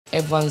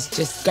everyone's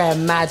just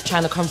going mad,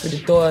 trying to come through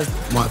the doors.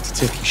 Might have to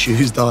take your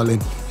shoes, darling.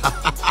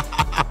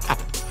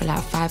 For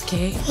like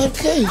 5K.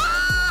 Okay.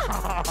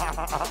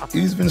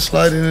 Who's been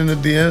sliding in the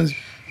DMs?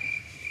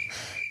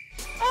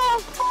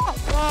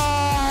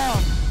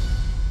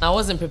 I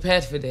wasn't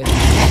prepared for this.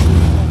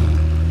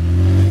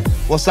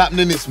 What's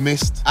happening? It's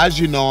Mist. As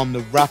you know, I'm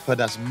the rapper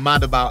that's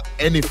mad about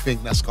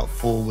anything that's got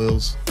four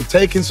wheels. I'm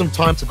taking some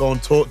time to go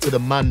and talk to the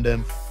man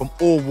them from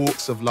all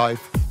walks of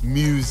life,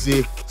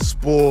 music,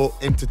 sport,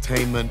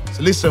 entertainment.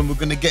 So listen, we're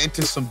gonna get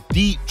into some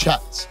deep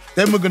chats.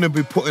 Then we're gonna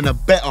be putting a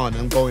bet on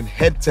and going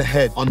head to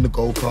head on the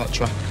go-kart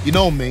track. You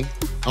know me,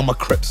 I'm a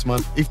creps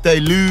man. If they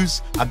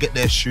lose, I get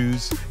their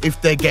shoes.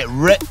 If they get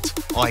wrecked,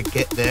 I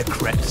get their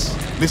creps.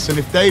 Listen,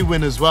 if they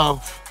win as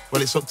well,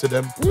 it's up to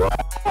them.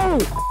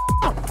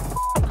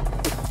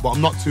 But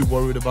I'm not too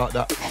worried about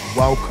that.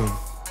 Welcome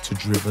to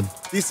Driven.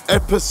 This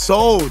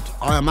episode,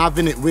 I am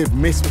having it with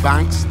Miss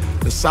Banks,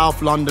 the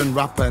South London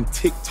rapper and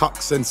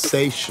TikTok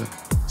sensation.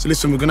 So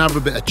listen, we're gonna have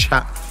a bit of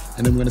chat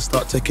and then we're gonna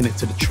start taking it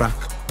to the track.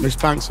 Miss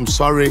Banks, I'm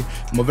sorry,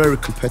 I'm a very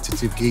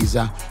competitive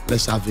geezer.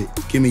 Let's have it.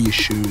 Give me your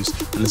shoes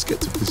and let's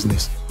get to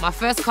business. My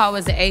first car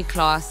was an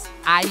A-class.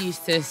 I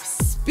used to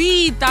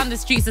speed down the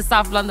streets of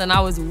South London.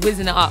 I was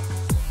whizzing it up.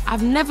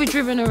 I've never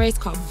driven a race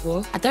car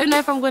before. I don't know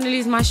if I'm gonna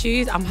lose my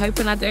shoes. I'm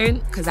hoping I don't,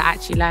 because I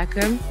actually like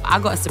them. I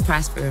got a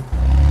surprise for him.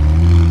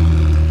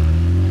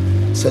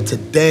 So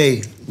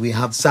today, we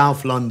have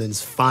South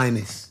London's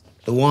finest,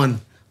 the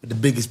one with the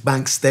biggest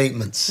bank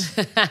statements,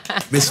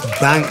 Miss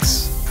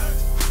Banks.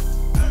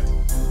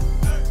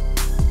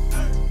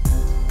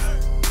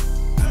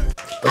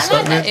 I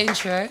like that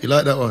intro. You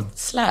like that one?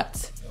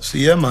 Slapped. So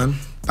yeah, man,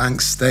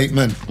 Banks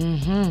statement,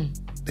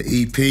 the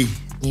EP.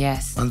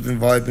 Yes. Man's been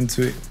vibing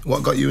to it.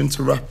 What got you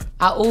into rap?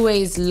 I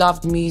always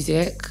loved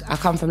music. I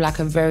come from like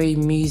a very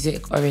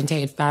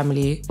music-orientated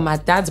family. My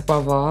dad's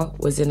brother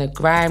was in a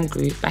grime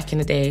group back in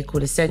the day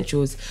called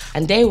Essentials,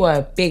 and they were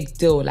a big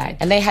deal.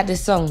 And they had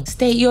this song,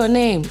 State Your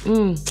Name.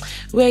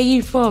 Where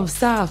you from?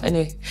 South.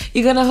 Anyway,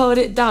 you're gonna hold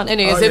it down.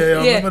 Anyway, I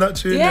remember that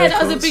tune. Yeah,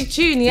 that was a big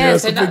tune. Yeah,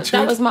 so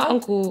that was my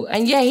uncle,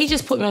 and yeah, he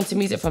just put me onto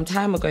music from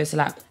time ago.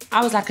 So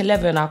I was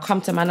 11. I'll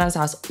come to my nan's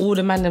house. All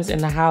the mandems in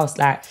the house,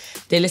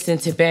 they listen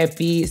to bare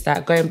beats,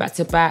 going back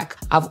to back.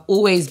 I've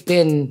always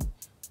been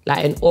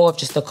in awe of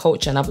just the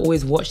culture, and I've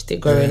always watched it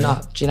growing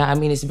up. Do you know what I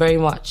mean? It's very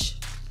much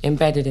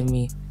embedded in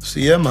me. So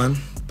yeah, man,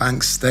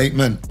 Banks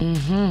statement.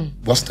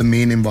 What's the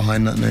meaning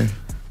behind that name?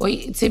 Well,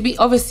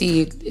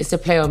 obviously it's a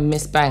play on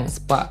Miss Banks,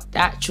 but the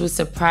actual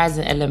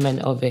surprising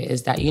element of it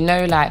is that,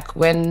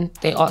 when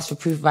they ask for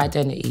proof of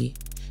identity,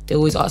 they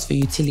always ask for a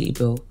utility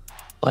bill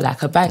or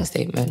a bank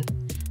statement.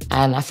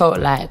 And I felt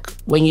like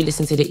when you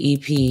listen to the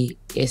EP,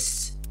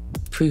 it's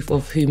proof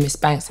of who Miss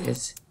Banks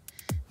is.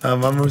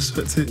 I'm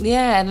respected.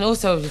 Yeah, and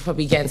also just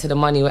probably getting to the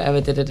money,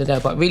 whatever,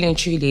 But really and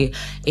truly,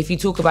 if you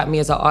talk about me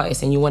as an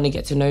artist and you want to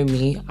get to know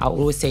me, I'll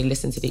always say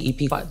listen to the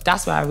EP. But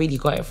that's where I really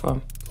got it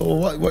from.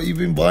 Oh, what you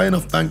been buying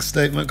off Bank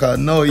statement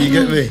card? No, you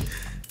get me?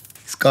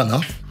 It's gone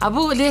off. I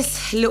bought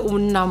this little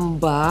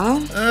number.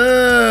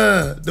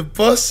 The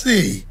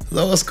bossy. Is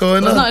that what's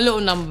going on? It's not a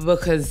little number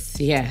because,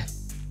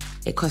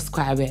 it costs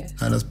quite a bit.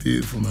 Oh, that's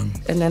beautiful, man.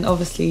 And then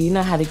obviously, you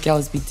know how the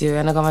girls be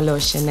doing. I got my little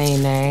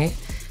Sinead.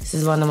 This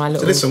is one of my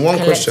little. So listen, one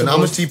question. How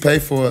much do you pay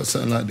for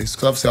something like this?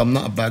 Because obviously I'm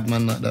not a bag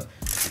man like that.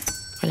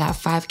 For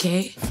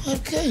 5K.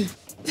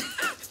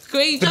 5K?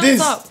 Great,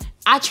 jumps up.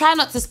 I try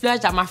not to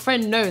splurge. My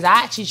friend knows.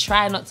 I actually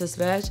try not to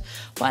splurge.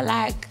 But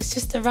it's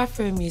just the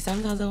rapper in me.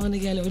 Sometimes I want to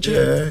get a little drip.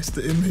 Yeah, it's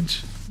the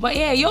image. But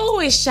yeah, you're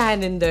always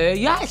shining though.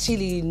 You're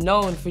actually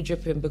known for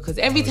dripping because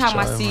every time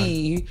I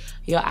see you,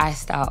 you're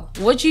iced out.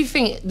 What do you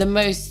think the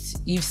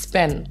most you've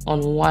spent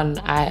on one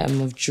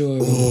item of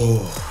jewelry?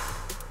 Oh.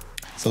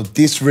 So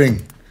this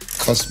ring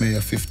cost me a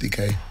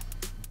 50K.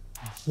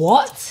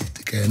 What?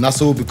 50K, and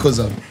that's all because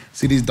of,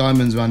 see these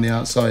diamonds around the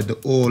outside, they're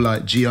all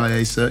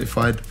GIA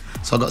certified.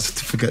 So I got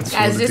certificates for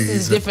all of these. Guys, this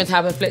is a different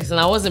type of flex and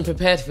I wasn't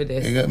prepared for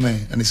this. You get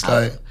me? And it's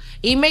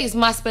it makes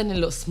my spending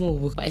look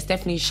small, but it's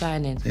definitely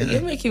shining. Yeah.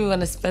 You're making me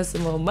want to spend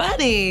some more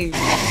money.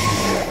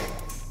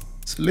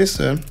 So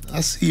listen,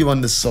 I see you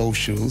on the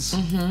socials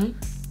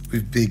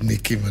with Big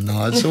Nicki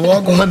Minaj. So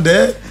what go on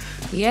there?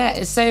 Yeah,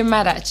 it's so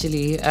mad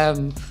actually.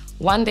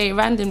 One day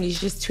randomly she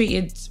just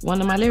tweeted one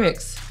of my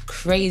lyrics.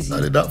 Crazy. How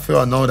did that feel?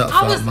 I know that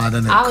felt mad,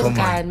 innit? I was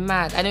going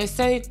mad. And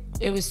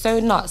it was so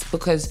nuts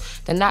because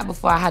the night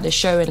before I had a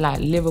show in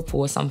Liverpool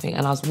or something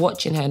and I was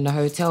watching her in the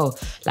hotel.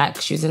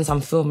 She was in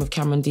some film with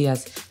Cameron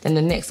Diaz. Then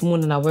the next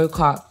morning I woke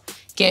up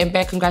getting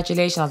bare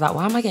congratulations. I was like,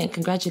 why am I getting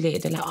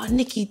congratulated? They're like, oh,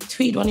 Nicki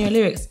tweeted one of your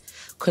lyrics.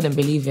 Couldn't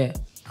believe it.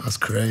 That's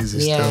crazy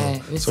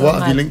still. So what,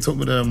 have you linked up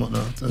with her and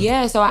whatnot?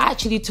 Yeah, so I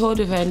actually toured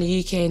with her in the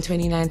UK in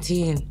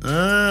 2019.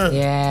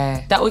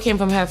 Yeah. That all came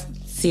from her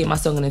seeing my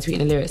song and then tweeting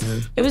the lyrics. Yeah.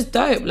 It was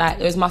dope. It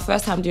was my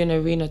first time doing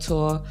an arena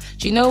tour.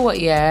 Do you know what,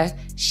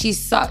 she's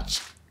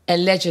such a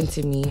legend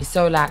to me.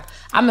 So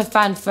I'm a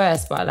fan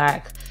first,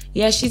 but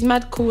she's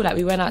mad cool.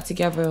 We went out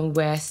together in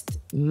West,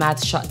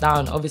 mad shut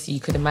down. Obviously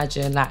you could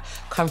imagine,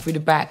 come through the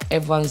back,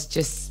 everyone's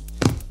just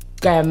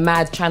going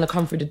mad, trying to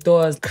come through the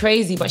doors.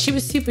 Crazy, but she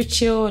was super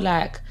chill,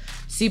 like,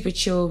 super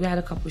chill. We had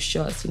a couple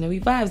shots, you know, we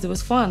vibes. It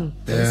was fun.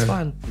 It was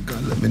fun. You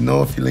gotta let me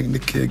know if you link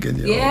Nikki again.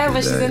 Yeah,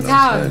 when she's in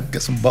town.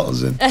 Get some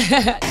bottles in. So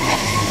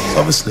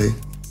obviously,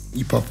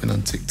 you popping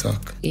on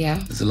TikTok. Yeah.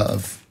 There's a lot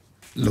of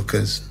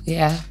lookers.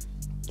 Yeah.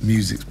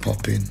 Music's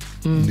popping.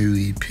 New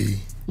EP.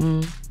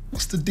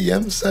 What's the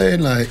DM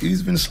saying? Like,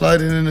 who's been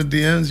sliding in the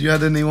DMs? You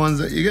had any ones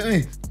that you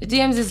get? The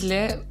DMs is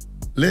lit.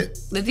 Lit?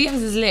 The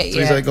DMs is lit, so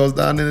you say it goes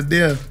down in the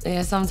DM?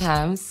 Yeah,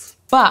 sometimes.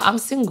 But I'm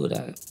single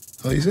though.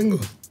 Oh, you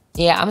single?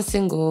 Yeah, I'm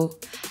single.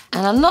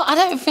 And I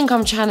don't think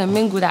I'm trying to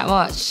mingle that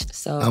much,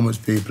 so. How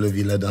much people have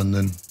you led on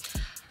then?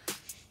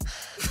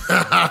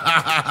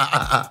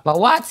 But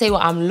what I'd say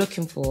what I'm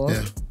looking for,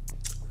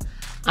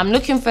 I'm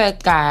looking for a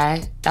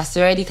guy that's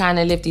already kind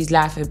of lived his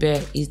life a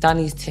bit, he's done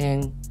his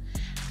thing,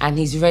 and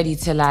he's ready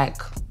to like,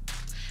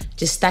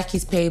 just stack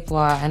his paper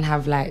and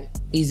have like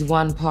his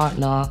one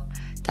partner.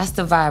 That's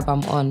the vibe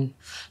I'm on.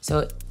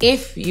 So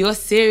if you're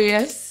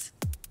serious,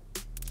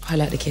 I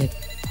like the kid.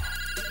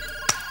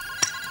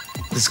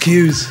 There's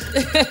cues.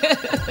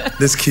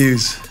 There's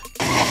cues.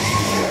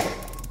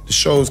 The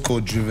show's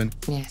called Driven.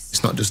 Yes.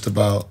 It's not just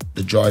about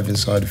the driving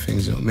side of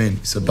things, you know what I mean?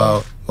 It's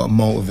about what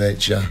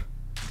motivates you.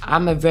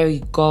 I'm a very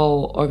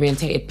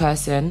goal-orientated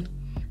person.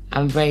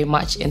 I'm very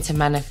much into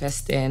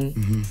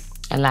manifesting.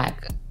 And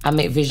like, I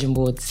make vision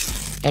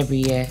boards every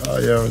year. Oh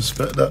yeah, I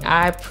respect that.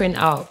 I print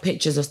out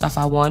pictures of stuff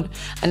I want,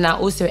 and I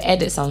also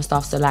edit some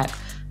stuff. So like,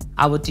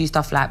 I would do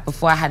stuff like,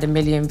 before I had 1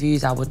 million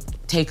views, I would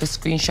take a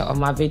screenshot of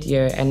my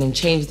video and then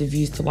change the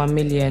views to 1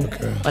 million,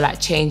 or like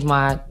change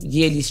my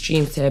yearly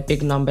streams to a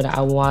big number that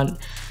I want,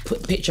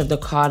 put a picture of the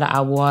car that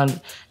I want.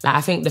 Like,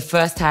 I think the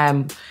first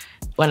time,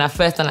 when I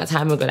first done that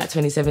time ago, like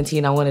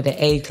 2017, I wanted an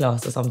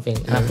A-class or something.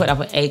 And I put up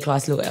an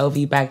A-class little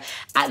LV bag.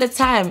 At the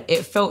time,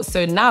 it felt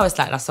so, now it's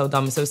like, that's so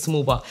dumb, it's so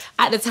small, but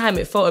at the time,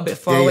 it felt a bit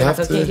far away.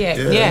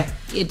 Yeah,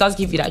 it does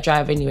give you that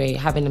drive anyway,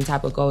 having them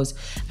type of goals.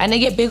 And they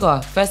get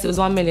bigger. First it was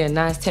 1 million,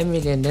 now it's 10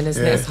 million, then it's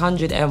next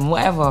 100 and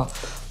whatever.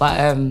 But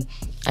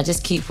I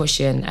just keep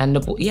pushing, and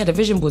the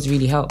vision boards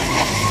really help.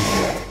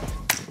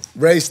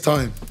 Race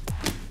time.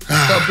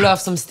 Gotta blow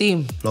off some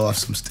steam. Blow off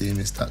some steam,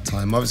 it's that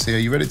time. Obviously, are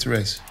you ready to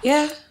race?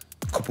 Yeah.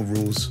 Couple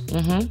rules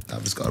that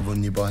I've just got to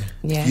run you by.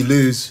 Yeah. If you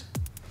lose,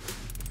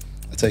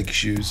 I take your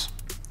shoes.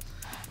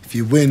 If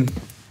you win,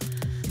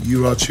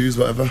 you or choose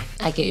whatever.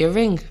 I get your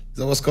ring. Is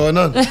that what's going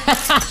on?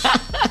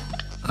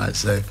 I'd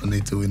say if I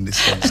need to win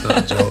this one, it's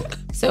not a joke.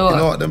 So you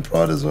know what, them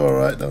Pradas are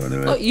alright though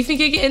anyway. Oh, you think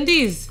you're getting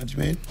these? What do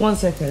you mean? 1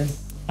 second.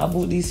 I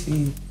bought these for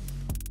you.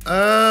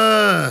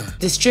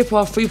 The stripper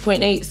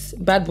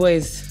 3.8s, bad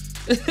boys.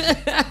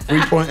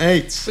 3.8.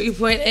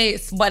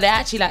 3.8s, but they're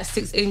actually like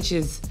 6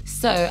 inches.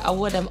 So I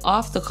wore them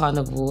after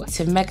Carnival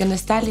to Megan Thee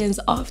Stallion's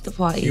after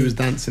party. She was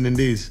dancing in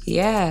these?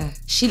 Yeah.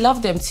 She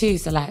loved them too,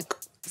 so like,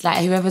 it's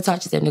like whoever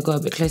touches them, they go a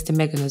bit close to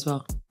Megan as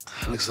well.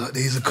 Looks like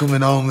these are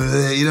coming home with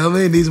it, you know what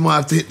I mean? These might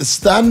have to hit the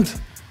stand,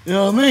 you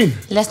know what I mean?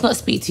 Let's not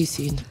speak too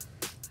soon.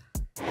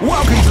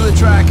 Welcome to the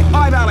track.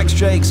 I'm Alex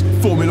Jakes,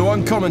 Formula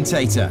 1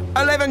 commentator.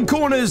 11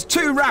 corners,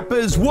 2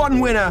 rappers, 1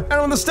 winner. And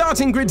on the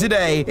starting grid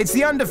today, it's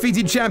the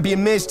undefeated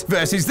champion Mist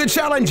versus the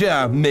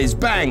challenger, Ms.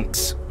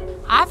 Banks.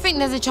 I think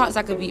there's a chance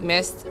I could beat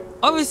Mist.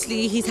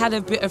 Obviously, he's had a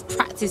bit of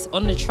practice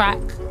on the track,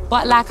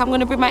 but like, I'm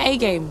gonna bring my A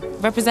game,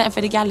 representing for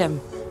the Gallem.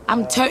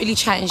 I'm totally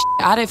chatting shit.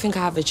 I don't think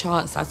I have a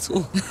chance at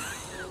all.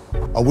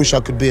 I wish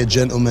I could be a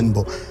gentleman,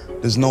 but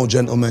there's no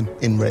gentleman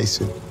in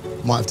racing.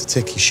 Might have to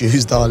take your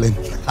shoes, darling.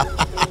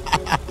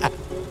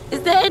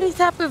 Is there any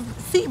type of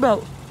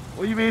seatbelt?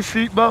 What do you mean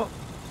seatbelt?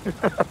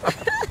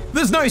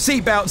 There's no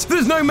seatbelts,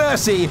 there's no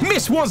mercy.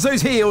 Mist wants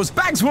those heels,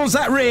 Banks wants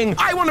that ring.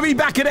 I want to be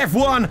back at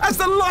F1 as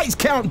the lights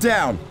count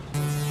down.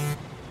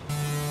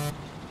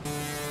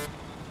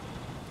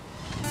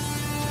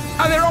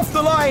 And they're off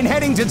the line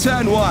heading to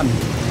turn 1.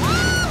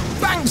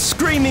 Banks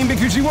screaming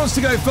because she wants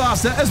to go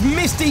faster as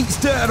Mist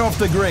eats dirt off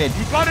the grid.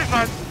 You got it,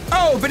 man.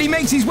 Oh, but he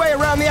makes his way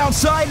around the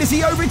outside as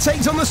he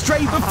overtakes on the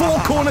straight before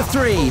corner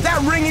 3.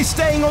 That ring is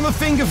staying on the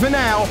finger for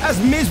now as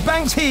Ms.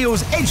 Banks'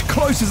 heels edge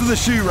closer to the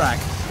shoe rack.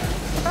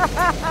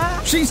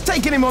 She's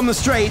taken him on the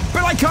straight,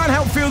 but I can't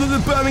help feel that the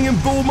Birmingham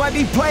Bull might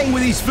be playing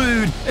with his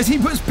food as he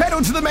puts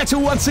pedal to the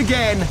metal once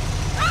again.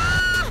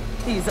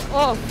 He's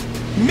off.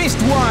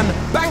 Mist 1,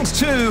 Banks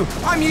 2.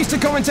 I'm used to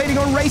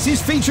commentating on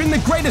races featuring the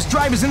greatest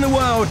drivers in the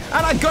world,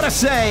 and I've got to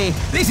say,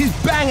 this is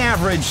bang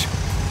average.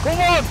 Come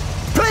on!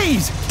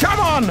 Please, come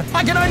on!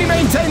 I can only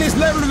maintain this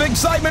level of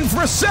excitement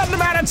for a certain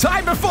amount of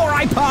time before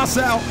I pass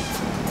out.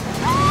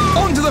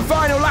 On to the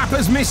final lap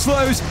as Mist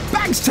slows.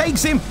 Banks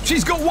takes him.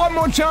 She's got one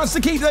more chance to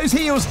keep those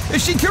heels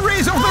as she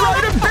careers off the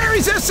road and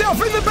buries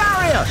herself in the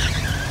barrier.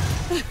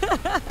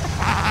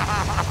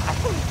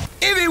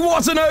 If it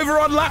wasn't over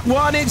on lap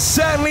 1, it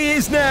certainly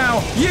is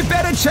now. You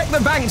better check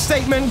the bank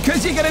statement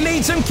because you're going to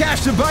need some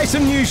cash to buy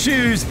some new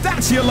shoes.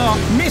 That's your lot.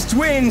 Mist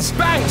wins.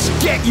 Banks,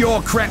 get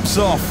your creps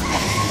off.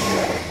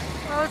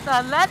 Well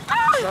done, lad.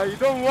 Ah! No, you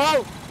don't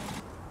want.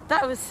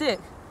 That was sick.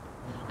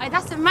 Like,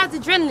 that's a mad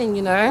adrenaline,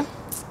 you know?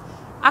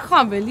 I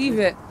can't believe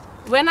it.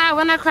 When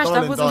I crashed,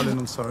 I wasn't... Darling,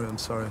 I'm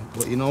sorry.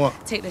 But you know what?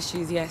 Take the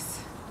shoes, yes.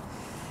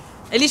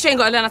 At least you ain't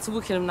got to learn how to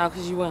walk in them now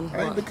because you won.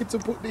 I ain't looking to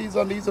put these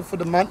on. These are for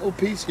the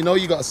mantelpiece. You know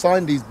you got to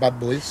sign these bad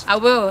boys. I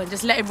will.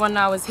 Just let everyone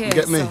know I was here. You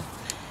get me? So.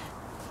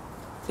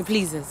 The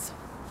pleasers.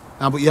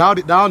 Now, but you held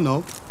it down,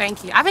 though.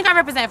 Thank you. I think I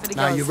represent for the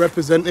girls. Now, you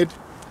represented.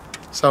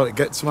 That's how it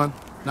gets, man.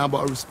 Now, but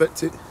I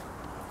respect it.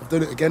 I've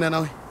done it again, ain't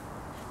I?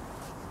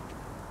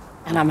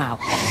 And I'm out.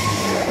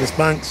 Miss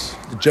Banks,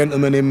 the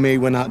gentleman in me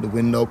went out the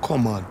window.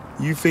 Come on.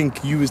 You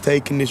think you was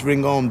taking this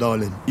ring home,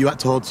 darling? You had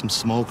to hold some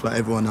smoke like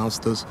everyone else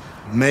does.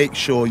 Make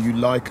sure you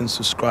like and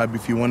subscribe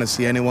if you want to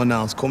see anyone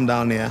else come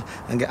down here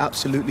and get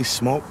absolutely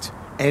smoked.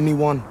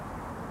 Anyone.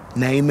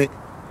 Name it.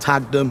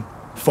 Tag them.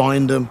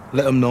 Find them.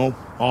 Let them know.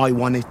 I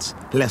want it.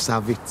 Let's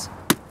have it.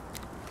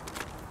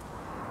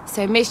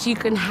 So make sure you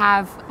can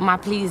have my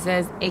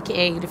pleasers,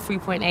 a.k.a. the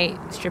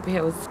 3.8 Stripper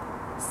Hills,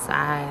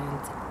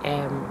 signed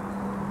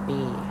M.B.